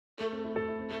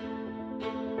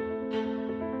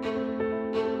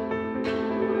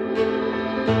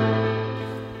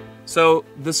So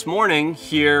this morning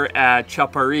here at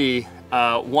Chaparri,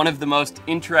 one of the most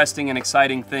interesting and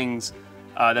exciting things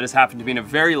that has happened to me in a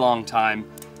very long time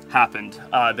happened.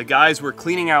 The guys were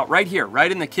cleaning out right here, right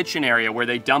in the kitchen area where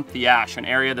they dump the ash, an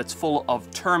area that's full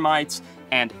of termites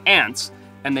and ants,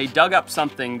 and they dug up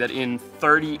something that in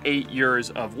 38 years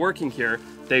of working here,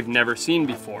 they've never seen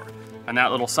before. And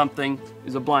that little something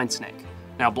is a blind snake.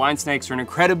 Now, blind snakes are an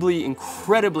incredibly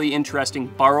interesting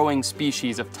burrowing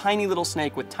species of tiny little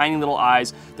snake with tiny little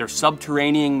eyes. They're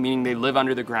subterranean, meaning they live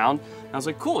under the ground. And I was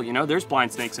like, cool, you know, there's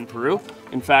blind snakes in Peru.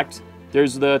 In fact,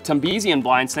 there's the Tambesian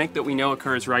blind snake that we know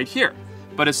occurs right here.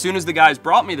 But as soon as the guys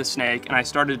brought me the snake and I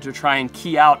started to try and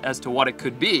key out as to what it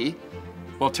could be,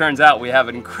 well, it turns out we have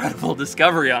an incredible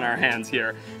discovery on our hands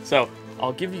here. So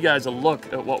I'll give you guys a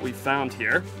look at what we found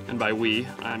here. And by we,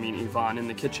 I mean Yvonne in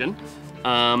the kitchen.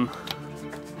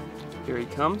 Here he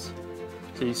comes.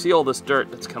 So you see all this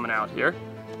dirt that's coming out here.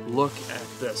 Look at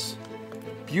this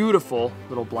beautiful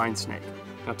little blind snake.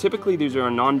 Now typically these are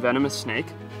a non-venomous snake.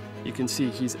 You can see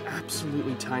he's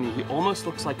absolutely tiny. He almost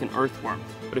looks like an earthworm.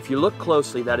 But if you look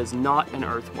closely, that is not an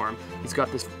earthworm. He's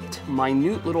got this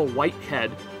minute little white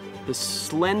head, this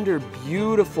slender,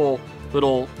 beautiful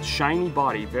little shiny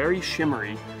body, very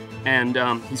shimmery. And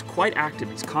he's quite active.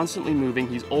 He's constantly moving.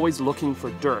 He's always looking for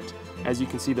dirt. As you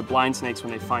can see, the blind snakes,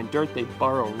 when they find dirt, they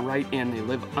burrow right in. They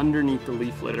live underneath the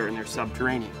leaf litter and they're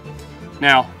subterranean.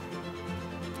 Now,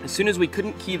 as soon as we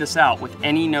couldn't key this out with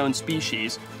any known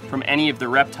species from any of the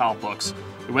reptile books,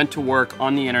 we went to work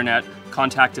on the internet,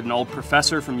 contacted an old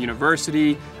professor from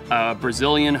university, a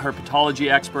Brazilian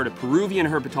herpetology expert, a Peruvian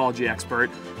herpetology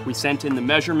expert. We sent in the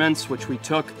measurements, which we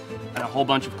took, and a whole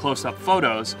bunch of close-up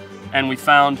photos, and we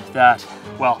found that,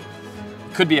 well,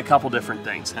 could be a couple different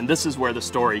things, and this is where the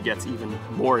story gets even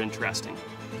more interesting.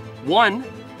 One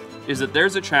is that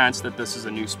there's a chance that this is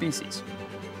a new species,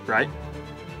 right?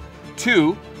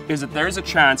 Two is that there's a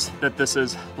chance that this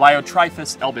is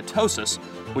Helminthophis elbitosus,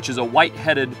 which is a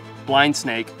white-headed blind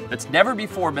snake that's never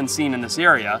before been seen in this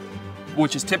area,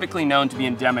 which is typically known to be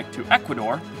endemic to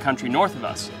Ecuador, the country north of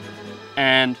us.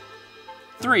 And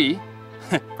three,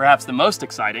 perhaps the most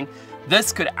exciting,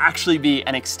 this could actually be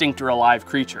an extinct or alive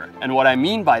creature. And what I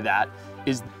mean by that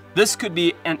is this could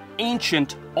be an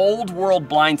ancient old world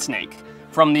blind snake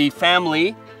from the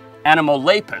family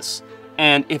Helminthophis.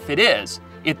 And if it is,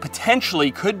 it potentially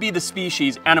could be the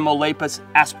species Helminthophis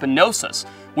aspinosus,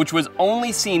 which was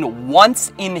only seen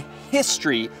once in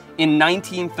history in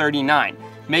 1939,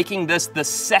 making this the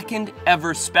second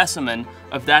ever specimen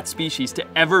of that species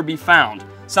to ever be found.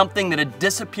 Something that had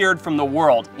disappeared from the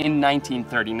world in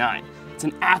 1939. It's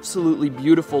an absolutely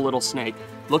beautiful little snake.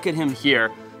 Look at him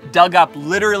here, dug up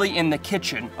literally in the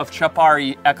kitchen of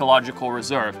Chaparri Ecological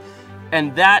Reserve.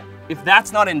 And that, if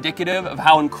that's not indicative of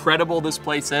how incredible this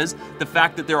place is, the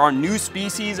fact that there are new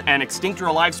species and extinct or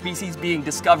alive species being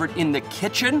discovered in the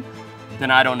kitchen,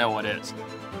 then I don't know what is.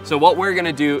 So what we're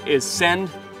gonna do is send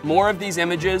more of these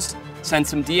images, send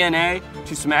some DNA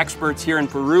to some experts here in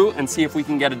Peru and see if we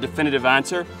can get a definitive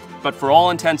answer. But for all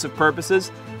intents and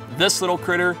purposes, this little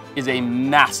critter is a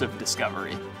massive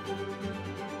discovery.